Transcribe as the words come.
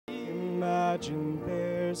Imagine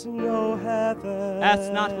there's no heaven.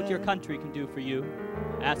 Ask not what your country can do for you.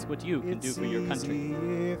 Ask what you can do for your country.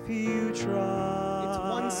 If you try. It's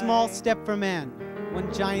one small step for man,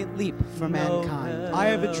 one giant leap for mankind. I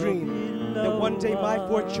have a dream that one day my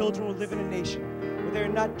 4 children will live in a nation where they are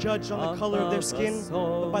not judged on the color of their skin,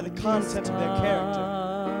 but by the content of their character.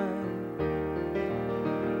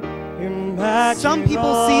 Some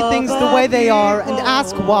people see things the way they are and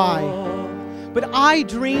ask why. But I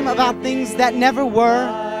dream about things that never were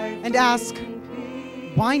and ask,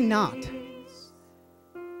 why not?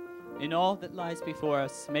 In all that lies before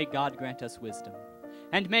us, may God grant us wisdom,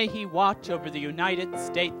 and may He watch over the United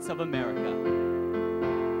States of America.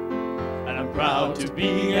 And I'm proud to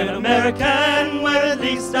be an American, where at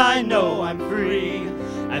least I know I'm free.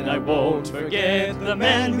 And I won't forget the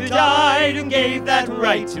men who died and gave that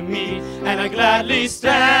right to me. And I gladly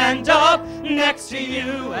stand up next to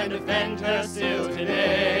you and defend her still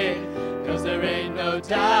today. 'Cause there ain't no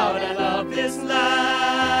doubt I love this land.